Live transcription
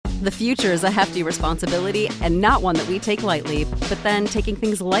The future is a hefty responsibility and not one that we take lightly, but then taking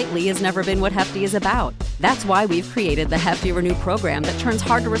things lightly has never been what Hefty is about. That's why we've created the Hefty Renew program that turns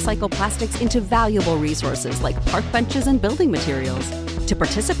hard-to-recycle plastics into valuable resources like park benches and building materials. To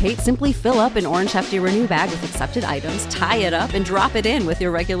participate, simply fill up an orange Hefty Renew bag with accepted items, tie it up, and drop it in with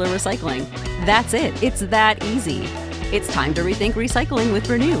your regular recycling. That's it. It's that easy. It's time to rethink recycling with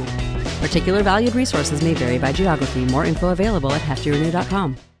Renew. Particular valued resources may vary by geography. More info available at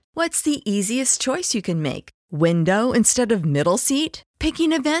heftyrenew.com. What's the easiest choice you can make? Window instead of middle seat?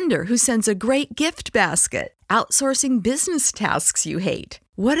 Picking a vendor who sends a great gift basket? Outsourcing business tasks you hate?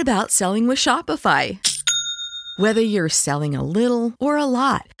 What about selling with Shopify? Whether you're selling a little or a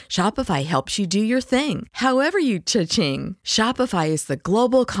lot, Shopify helps you do your thing, however you cha-ching. Shopify is the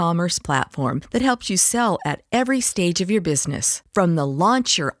global commerce platform that helps you sell at every stage of your business. From the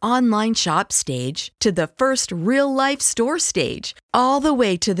launch your online shop stage to the first real-life store stage, all the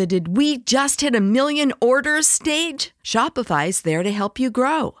way to the did we just hit 1 million orders stage. Shopify's there to help you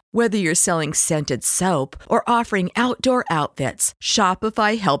grow. Whether you're selling scented soap or offering outdoor outfits,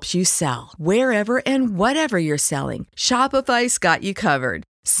 Shopify helps you sell. Wherever and whatever you're selling, Shopify's got you covered.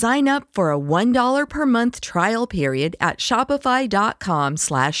 Sign up for a $1 per month trial period at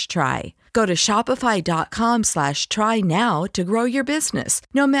shopify.com/try. Go to shopify.com/try now to grow your business,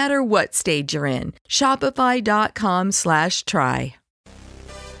 no matter what stage you're in. Shopify.com/try.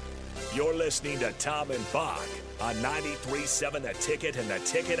 You're listening to Tom and Bock on 93.7 The Ticket and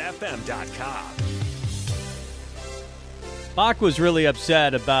theticketfm.com. Bock was really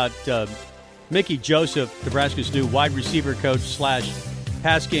upset about Mickey Joseph, Nebraska's new wide receiver coach /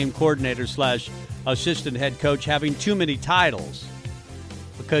 pass game coordinator / assistant head coach, having too many titles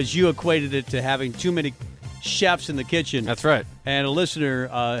because you equated it to having too many chefs in the kitchen. That's right. And a listener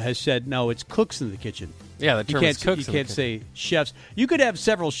has said, no, it's cooks in the kitchen. Yeah, the term is cooks. You can't say chefs. You could have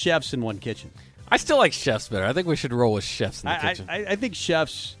several chefs in one kitchen. I still like chefs better. I think we should roll with chefs in the kitchen. I think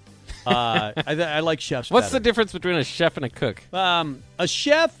chefs. I like chefs. What's better. the difference between a chef and a cook? A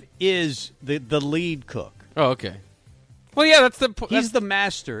chef is the lead cook. Oh, okay. Well, yeah, He's the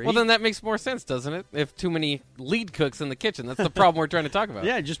master. Well, then that makes more sense, doesn't it? If too many lead cooks in the kitchen, that's the problem we're trying to talk about.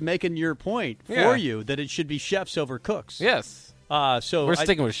 Yeah, just making your point for you that it should be chefs over cooks. Yes. So we're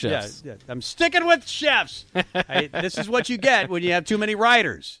sticking with chefs. Yeah, I'm sticking with chefs. This is what you get when you have too many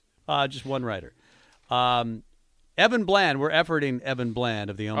writers. Just one writer. Evan Bland, we're efforting Evan Bland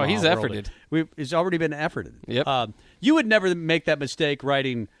of the Omaha World. Oh, he's efforted. He's already been efforted. Yep. You would never make that mistake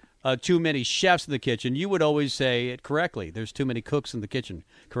writing too many chefs in the kitchen. You would always say it correctly. There's too many cooks in the kitchen.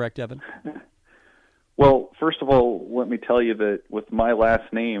 Correct, Evan? Well, first of all, let me tell you that with my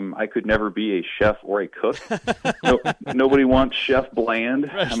last name, I could never be a chef or a cook. Nobody wants Chef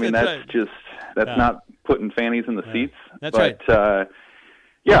Bland. I mean, that's not putting fannies in the seats. That's right.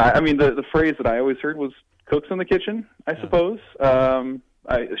 Yeah, I mean, the phrase that I always heard was cooks in the kitchen, I suppose.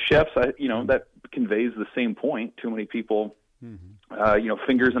 Chefs, that conveys the same point. Too many people,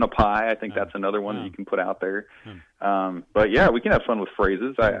 fingers in a pie. I think that's another one that you can put out there. But yeah, we can have fun with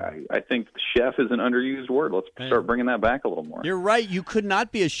phrases. I think chef is an underused word. Let's start bringing that back a little more. You're right. You could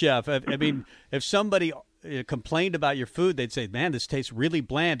not be a chef. I mean, if somebody complained about your food, they'd say, man, this tastes really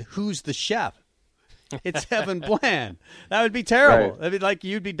bland. Who's the chef? It's Evan Bland. That would be terrible. Right. I mean, like,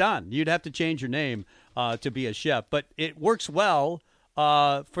 you'd be done. You'd have to change your name to be a chef. But it works well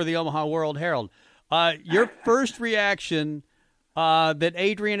for the Omaha World-Herald. Your first reaction that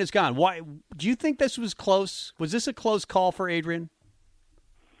Adrian is gone. Why do you think this was close? Was this a close call for Adrian?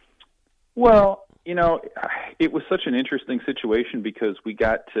 Well, it was such an interesting situation because we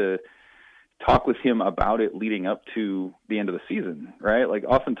got to talk with him about it leading up to the end of the season, right? Like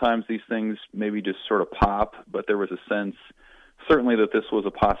oftentimes these things maybe just sort of pop, but there was a sense certainly that this was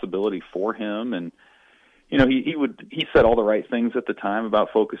a possibility for him. And, he said all the right things at the time about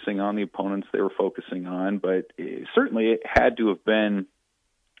focusing on the opponents they were focusing on, but certainly it had to have been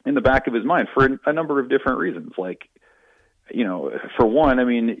in the back of his mind for a number of different reasons. Like, for one, I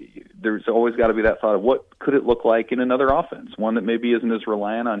mean, there's always got to be that thought of what could it look like in another offense, one that maybe isn't as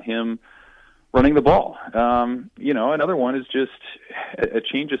reliant on him running the ball. Another one is just a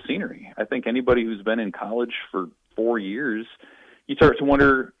change of scenery. I think anybody who's been in college for 4 years, you start to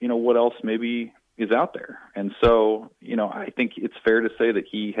wonder, what else maybe is out there. And so, I think it's fair to say that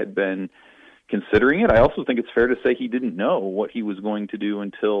he had been considering it. I also think it's fair to say he didn't know what he was going to do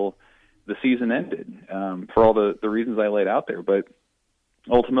until the season ended, for all the reasons I laid out there. But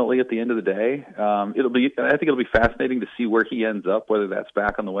ultimately, at the end of the day, I think it'll be fascinating to see where he ends up, whether that's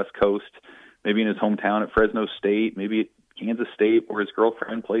back on the West Coast, maybe in his hometown at Fresno State, maybe at Kansas State where his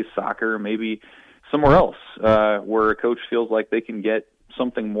girlfriend plays soccer, maybe somewhere else where a coach feels like they can get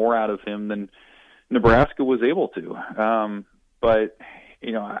something more out of him than Nebraska was able to. But,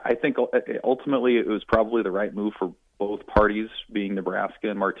 I think ultimately it was probably the right move for both parties, being Nebraska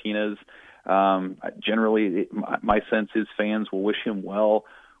and Martinez. Generally, my sense is fans will wish him well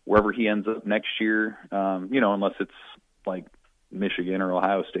wherever he ends up next year, unless it's like Michigan or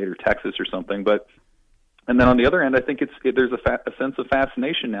Ohio State or Texas or something. And then on the other end, I think there's a sense of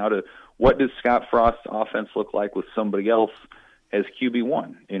fascination now to what does Scott Frost's offense look like with somebody else as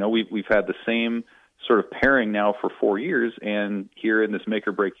QB1. We've had the same sort of pairing now for 4 years, and here in this make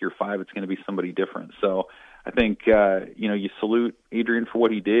or break year 5, it's going to be somebody different. So I think you salute Adrian for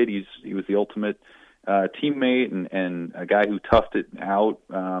what he did. He was the ultimate teammate and a guy who toughed it out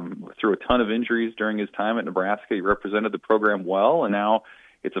through a ton of injuries during his time at Nebraska. He represented the program well, and now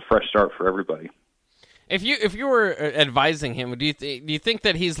it's a fresh start for everybody. If you were advising him, do you think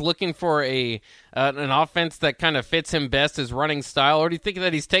that he's looking for an offense that kind of fits him best, his running style, or do you think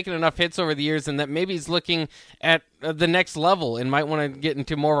that he's taken enough hits over the years and that maybe he's looking at the next level and might want to get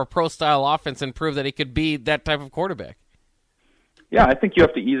into more of a pro-style offense and prove that he could be that type of quarterback? Yeah, I think you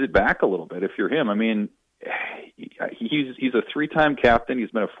have to ease it back a little bit if you're him. I mean, he's a 3-time captain.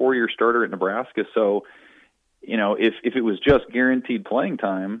 He's been a 4-year starter at Nebraska. So, if it was just guaranteed playing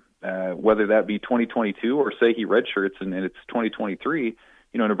time, whether that be 2022 or say he redshirts and it's 2023,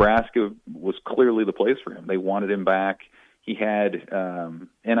 Nebraska was clearly the place for him. They wanted him back. He had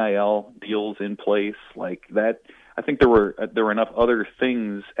NIL deals in place like that. I think there were enough other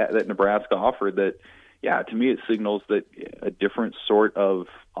things that Nebraska offered that, yeah, to me it signals that a different sort of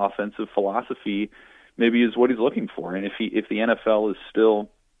offensive philosophy maybe is what he's looking for. And if the NFL is still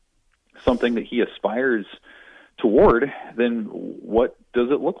something that he aspires toward, then what does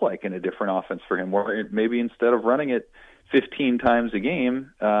it look like in a different offense for him? Or maybe instead of running it 15 times a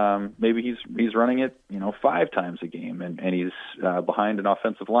game, maybe he's running it 5 times a game, and he's behind an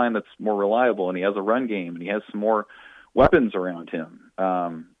offensive line that's more reliable, and he has a run game, and he has some more weapons around him.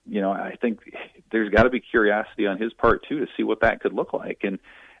 I think there's got to be curiosity on his part too to see what that could look like. And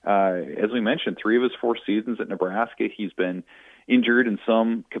as we mentioned, 3 of his 4 seasons at Nebraska, he's been injured in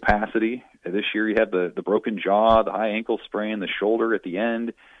some capacity. This year he had the broken jaw, the high ankle sprain, the shoulder at the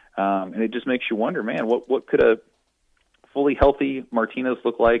end. And it just makes you wonder, man, what could a fully healthy Martinez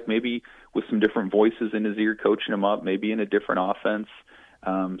look like, maybe with some different voices in his ear coaching him up, maybe in a different offense.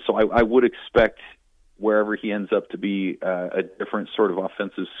 So I would expect wherever he ends up to be a different sort of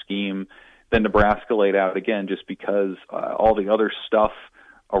offensive scheme than Nebraska laid out, again, just because all the other stuff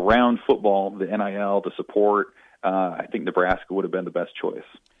around football, the NIL, the support, I think Nebraska would have been the best choice.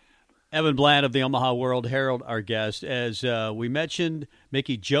 Evan Bland of the Omaha World-Herald, our guest. As we mentioned,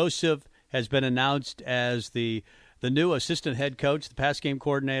 Mickey Joseph has been announced as the new assistant head coach, the pass game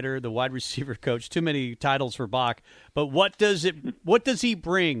coordinator, the wide receiver coach. Too many titles for Bock. But what does he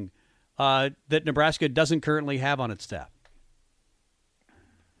bring that Nebraska doesn't currently have on its staff?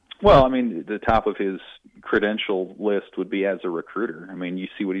 Well, I mean, the top of his credential list would be as a recruiter. I mean, you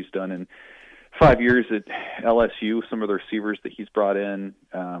see what he's done in 5 years at LSU, some of the receivers that he's brought in,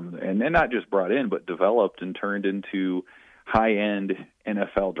 and not just brought in, but developed and turned into high-end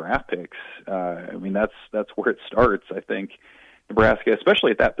NFL draft picks. I mean, that's where it starts. I think Nebraska,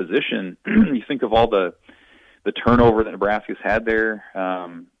 especially at that position, you think of all the turnover that Nebraska's had there.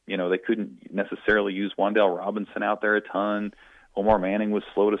 They couldn't necessarily use Wan'Dale Robinson out there a ton. Omar Manning was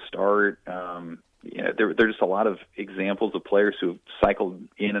slow to start. There's just a lot of examples of players who have cycled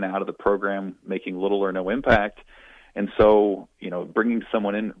in and out of the program, making little or no impact. And so, bringing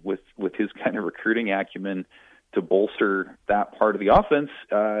someone in with his kind of recruiting acumen to bolster that part of the offense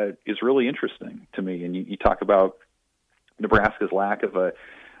is really interesting to me. And you talk about Nebraska's lack of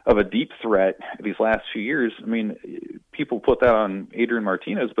a deep threat these last few years. I mean, people put that on Adrian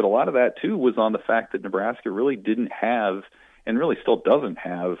Martinez, but a lot of that too was on the fact that Nebraska really didn't have, and really still doesn't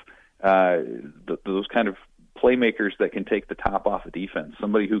have, those kind of playmakers that can take the top off of defense.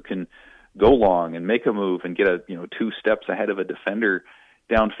 Somebody who can go long and make a move and get 2 steps ahead of a defender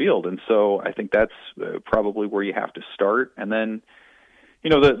downfield. And so I think that's probably where you have to start. And then,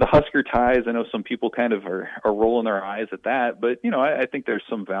 the Husker ties, I know some people kind of are rolling their eyes at that, but, I think there's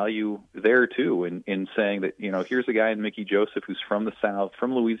some value there too in saying that, here's a guy in Mickey Joseph who's from the South,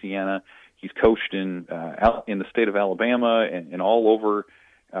 from Louisiana. He's coached in the state of Alabama and all over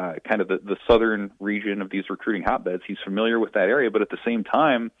kind of the southern region of these recruiting hotbeds. He's familiar with that area, but at the same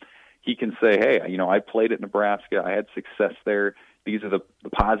time, he can say, hey, I played at Nebraska. I had success there. These are the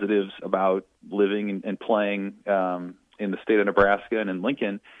positives about living and playing in the state of Nebraska and in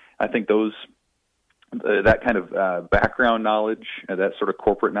Lincoln. I think that kind of background knowledge, that sort of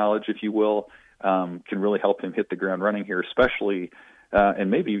corporate knowledge, if you will, can really help him hit the ground running here, especially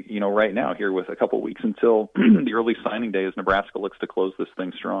and maybe, right now here with a couple weeks until the early signing day as Nebraska looks to close this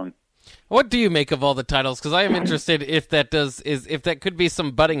thing strong. What do you make of all the titles? Because I am interested if that could be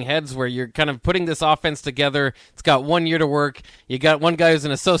some butting heads where you're kind of putting this offense together. It's got 1 year to work. You got one guy who's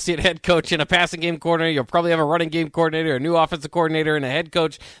an associate head coach and a passing game coordinator. You'll probably have a running game coordinator, a new offensive coordinator, and a head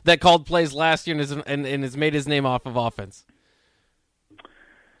coach that called plays last year and has made his name off of offense.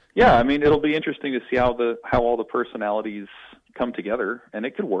 Yeah, I mean, it'll be interesting to see how all the personalities come together, and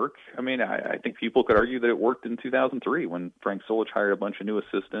it could work. I mean, I think people could argue that it worked in 2003 when Frank Solich hired a bunch of new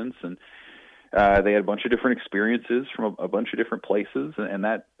assistants, and they had a bunch of different experiences from a bunch of different places, and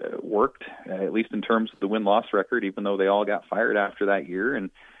that worked, at least in terms of the win-loss record, even though they all got fired after that year. And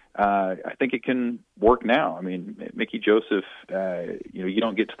I think it can work now. I mean, Mickey Joseph, you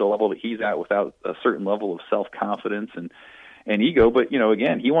don't get to the level that he's at without a certain level of self-confidence and ego. But,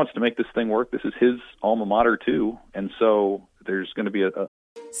 again, he wants to make this thing work. This is his alma mater, too. And so there's going to be a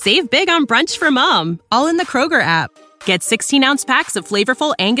Save big on brunch for mom, all in the Kroger app. Get 16-ounce packs of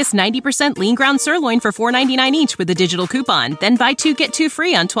flavorful Angus 90% lean ground sirloin for $4.99 each with a digital coupon. Then buy 2, get 2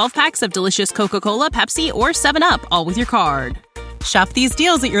 free on 12 packs of delicious Coca-Cola, Pepsi, or 7-Up, all with your card. Shop these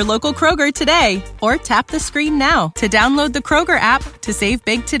deals at your local Kroger today, or tap the screen now to download the Kroger app to save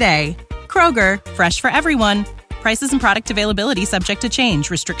big today. Kroger, fresh for everyone. Prices and product availability subject to change.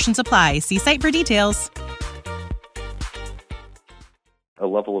 Restrictions apply. See site for details. A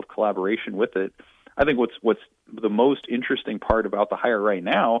level of collaboration with it. I think what's the most interesting part about the hire right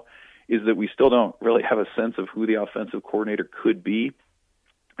now is that we still don't really have a sense of who the offensive coordinator could be,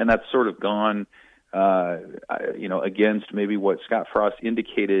 and that's sort of gone, against maybe what Scott Frost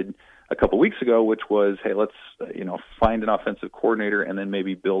indicated a couple weeks ago, which was, hey, let's find an offensive coordinator and then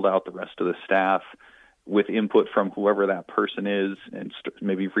maybe build out the rest of the staff with input from whoever that person is, and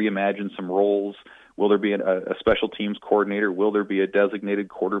maybe reimagine some roles. Will there be a special teams coordinator? Will there be a designated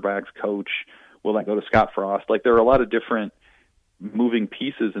quarterbacks coach? Will that go to Scott Frost? Like, there are a lot of different moving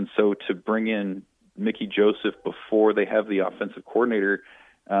pieces, and so to bring in Mickey Joseph before they have the offensive coordinator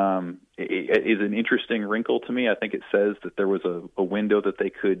is an interesting wrinkle to me. I think it says that there was a window that they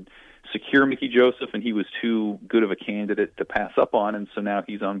could secure Mickey Joseph, and he was too good of a candidate to pass up on, and so now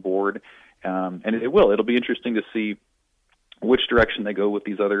he's on board. And it'll be interesting to see which direction they go with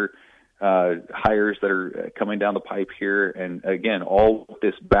these other hires that are coming down the pipe here. And again, all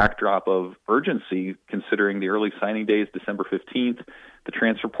this backdrop of urgency, considering the early signing day is December 15th. The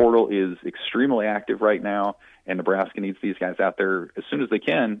transfer portal is extremely active right now, and Nebraska needs these guys out there as soon as they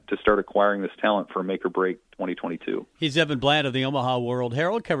can to start acquiring this talent for make or break 2022. He's Evan Bland of the Omaha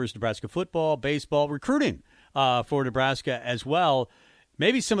World-Herald, covers Nebraska football, baseball, recruiting for Nebraska as well.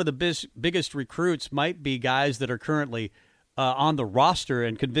 Maybe some of the biggest recruits might be guys that are currently on the roster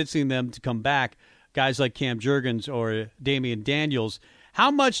and convincing them to come back, guys like Cam Jurgens or Damian Daniels. How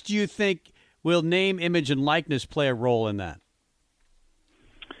much do you think will name, image, and likeness play a role in that?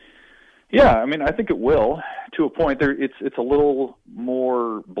 Yeah, I mean, I think it will to a point. It's a little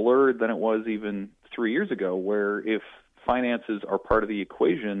more blurred than it was even 3 years ago, where if finances are part of the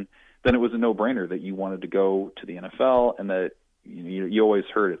equation, then it was a no-brainer that you wanted to go to the NFL, and that you always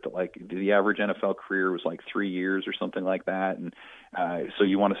heard it that like the average NFL career was like 3 years or something like that, and so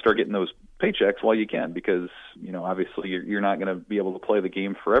you want to start getting those paychecks while you can, because obviously you're not going to be able to play the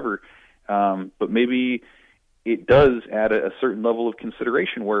game forever. But maybe it does add a certain level of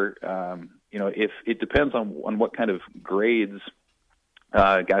consideration where if it depends on what kind of grades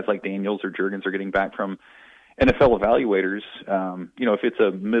guys like Daniels or Jurgens are getting back from NFL evaluators. If it's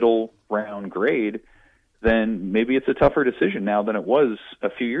a middle round grade, then maybe it's a tougher decision now than it was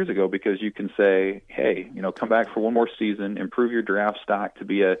a few years ago, because you can say, hey, come back for one more season, improve your draft stock to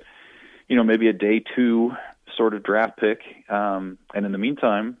be maybe a day 2 sort of draft pick. And in the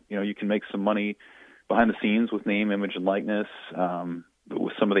meantime, you can make some money behind the scenes with name, image, and likeness,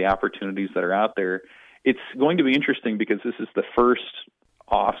 with some of the opportunities that are out there. It's going to be interesting because this is the first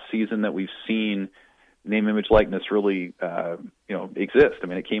off season that we've seen name, image, likeness really, exist. I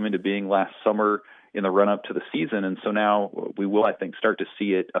mean, it came into being last summer in the run-up to the season, and so now we will, I think, start to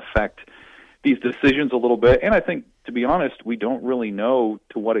see it affect these decisions a little bit. And I think, to be honest, we don't really know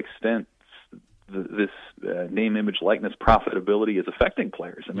to what extent this name, image, likeness profitability is affecting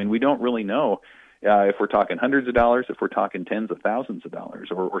players. I mean, we don't really know if we're talking hundreds of dollars, if we're talking tens of thousands of dollars,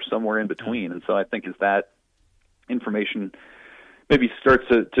 or somewhere in between. And so I think as that information maybe starts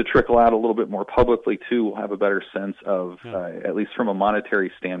to trickle out a little bit more publicly too, we'll have a better sense of, at least from a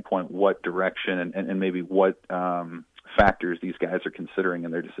monetary standpoint, what direction and maybe what factors these guys are considering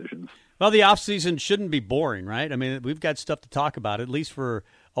in their decisions. Well, the offseason shouldn't be boring, right? I mean, we've got stuff to talk about, at least for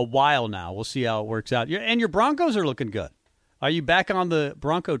a while now. We'll see how it works out. And your Broncos are looking good. Are you back on the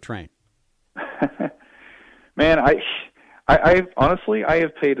Bronco train? Man, I honestly, I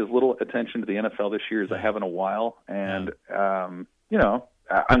have paid as little attention to the NFL this year as I have in a while, and you know,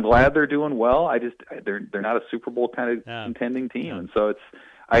 I'm glad they're doing well. They're not a Super Bowl kind of contending team, and so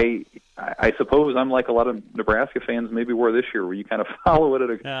I suppose I'm like a lot of Nebraska fans maybe were this year, where you kind of follow it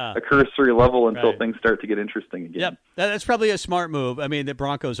at a cursory level until things start to get interesting again. Yep, that's probably a smart move. I mean, the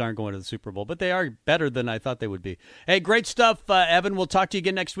Broncos aren't going to the Super Bowl, but they are better than I thought they would be. Hey, great stuff, Evan. We'll talk to you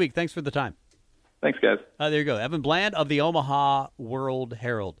again next week. Thanks for the time. Thanks, guys. There you go. Evan Bland of the Omaha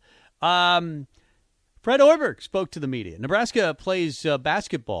World-Herald. Fred Hoiberg spoke to the media. Nebraska plays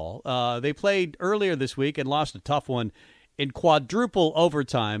basketball. They played earlier this week and lost a tough one in quadruple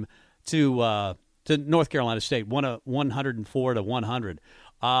overtime to North Carolina State, 104-100.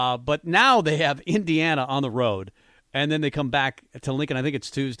 But now they have Indiana on the road, and then they come back to Lincoln. I think it's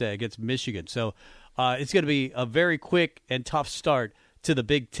Tuesday against Michigan. So it's going to be a very quick and tough start to the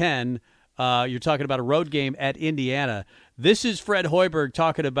Big Ten. You're talking about a road game at Indiana. This is Fred Hoiberg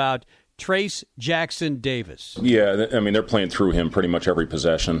talking about Trace Jackson Davis. Yeah, I mean, they're playing through him pretty much every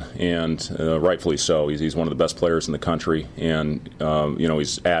possession, and rightfully so. He's one of the best players in the country, and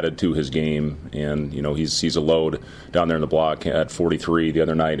he's added to his game, and he's a load down there in the block at 43 the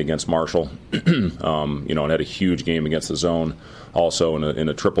other night against Marshall, and had a huge game against the zone, also in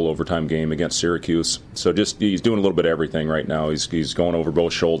a triple overtime game against Syracuse. So he's doing a little bit of everything right now. He's going over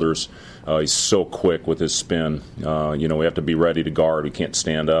both shoulders. He's so quick with his spin. We have to be ready to guard. We can't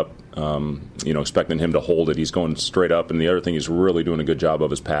stand up. Expecting him to hold it. He's going straight up. And the other thing he's really doing a good job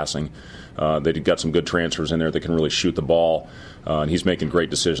of is passing. They've got some good transfers in there that can really shoot the ball. And he's making great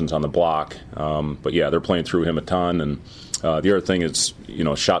decisions on the block. But, yeah, they're playing through him a ton. And the other thing is,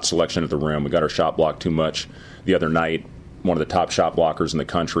 shot selection at the rim. We got our shot blocked too much the other night. One of the top shot blockers in the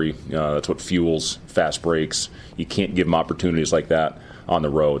country. That's what fuels fast breaks. You can't give them opportunities like that on the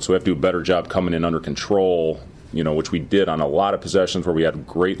road. So we have to do a better job coming in under control, which we did on a lot of possessions where we had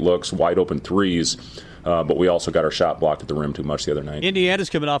great looks, wide open threes, but we also got our shot blocked at the rim too much the other night.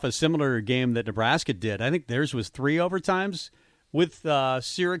 Indiana's coming off a similar game that Nebraska did. I think theirs was 3 overtimes with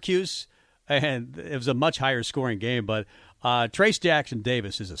Syracuse, and it was a much higher scoring game, but Trace Jackson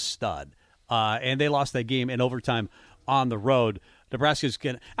Davis is a stud, and they lost that game in overtime on the road. Nebraska's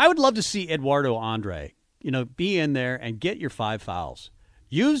going to – I would love to see Eduardo Andre, be in there and get your 5 fouls.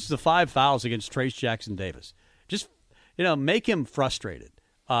 Use the 5 fouls against Trace Jackson Davis. Just, make him frustrated.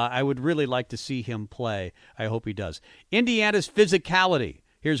 I would really like to see him play. I hope he does. Indiana's physicality.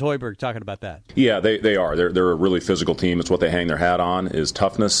 Here's Hoiberg talking about that. Yeah, they are. They're a really physical team. It's what they hang their hat on is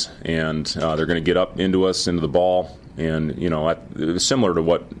toughness, and they're going to get up into us, into the ball. And, similar to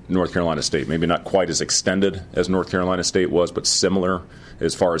what North Carolina State, maybe not quite as extended as North Carolina State was, but similar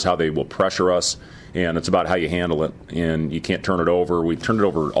as far as how they will pressure us. And it's about how you handle it, and you can't turn it over. We turned it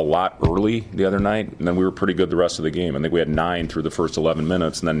over a lot early the other night, and then we were pretty good the rest of the game. I think we had 9 through the first 11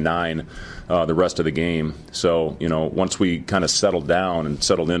 minutes, and then 9 the rest of the game. So, once we kind of settled down and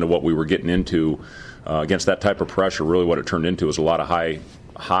settled into what we were getting into against that type of pressure, really what it turned into was a lot of high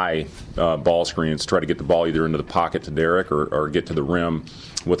ball screens, try to get the ball either into the pocket to Derek or get to the rim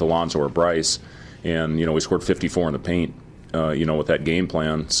with Alonzo or Bryce. And, we scored 54 in the paint. With that game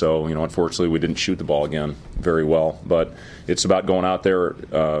plan. So, unfortunately, we didn't shoot the ball again very well. But it's about going out there,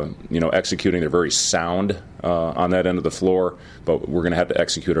 executing. They're very sound on that end of the floor. But we're going to have to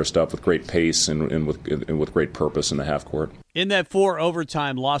execute our stuff with great pace and with great purpose in the half court. In that 4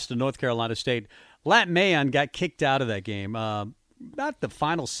 overtime loss to North Carolina State, Lat Mayen got kicked out of that game. About the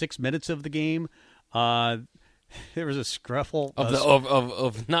final 6 minutes of the game. There was a scruffle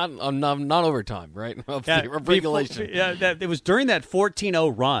of not overtime, right? Of regulation. It was during that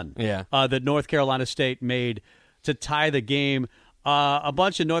 14-0 run Yeah. That North Carolina State made to tie the game. A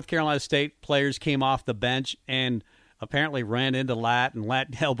bunch of North Carolina State players came off the bench and apparently ran into Lat, and Lat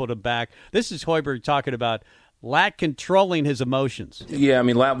elbowed him back. This is Hoiberg talking about Lat controlling his emotions. Yeah, I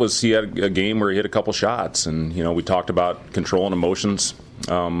mean, he had a game where he hit a couple shots, and, we talked about controlling emotions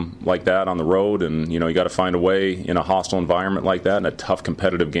like that on the road, and, you got to find a way in a hostile environment like that, in a tough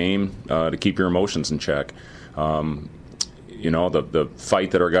competitive game, to keep your emotions in check. The fight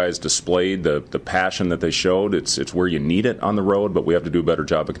that our guys displayed, the passion that they showed, it's where you need it on the road, but we have to do a better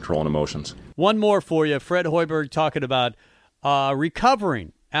job of controlling emotions. One more for you. Fred Hoiberg talking about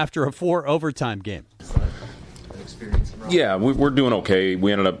recovering after a 4 overtime game. Yeah, we're doing okay.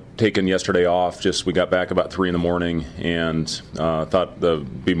 We ended up taking yesterday off. We got back about 3 a.m. and thought it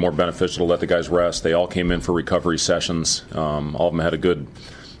would be more beneficial to let the guys rest. They all came in for recovery sessions. All of them had a good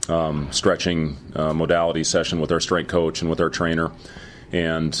stretching modality session with our strength coach and with our trainer.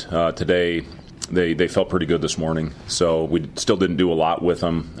 And today, they felt pretty good this morning. So we still didn't do a lot with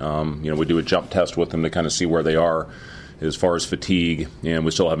them. We do a jump test with them to kind of see where they are as far as fatigue, and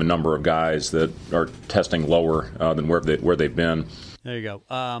we still have a number of guys that are testing lower than where they've been. There you go.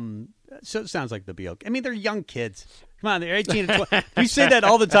 So it sounds like they'll be okay. I mean, they're young kids. Come on, they're 18 and 20. We say that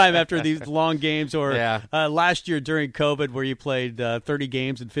all the time after these long games, or last year during COVID where you played 30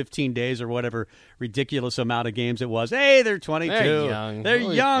 games in 15 days or whatever ridiculous amount of games it was. Hey, they're 22. They're young. They're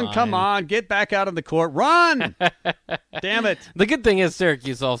young. Fine. Come on, get back out on the court. Run! Damn it. The good thing is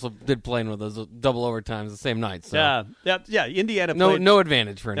Syracuse also did play with those double overtimes the same night. So. Yeah. Indiana played. No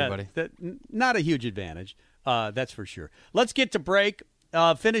advantage for anybody. Not a huge advantage, that's for sure. Let's get to break.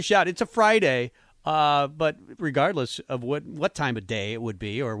 Finish out. It's a Friday. But regardless of what time of day it would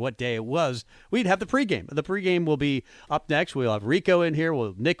be or what day it was, we'd have the pregame. The pregame will be up next. We'll have Rico in here.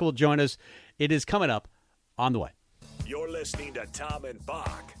 Nick will join us. It is coming up on the way. You're listening to Tom and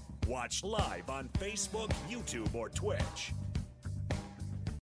Bock. Watch live on Facebook, YouTube, or Twitch.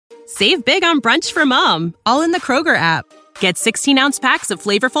 Save big on brunch for mom, all in the Kroger app. Get 16-ounce packs of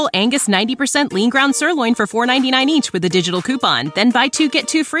flavorful Angus 90% lean ground sirloin for $4.99 each with a digital coupon. Then buy 2, get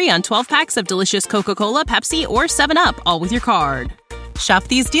 2 free on 12 packs of delicious Coca-Cola, Pepsi, or 7-Up, all with your card. Shop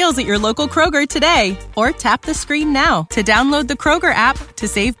these deals at your local Kroger today, or tap the screen now to download the Kroger app to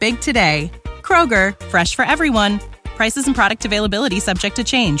save big today. Kroger, fresh for everyone. Prices and product availability subject to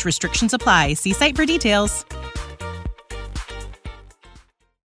change. Restrictions apply. See site for details.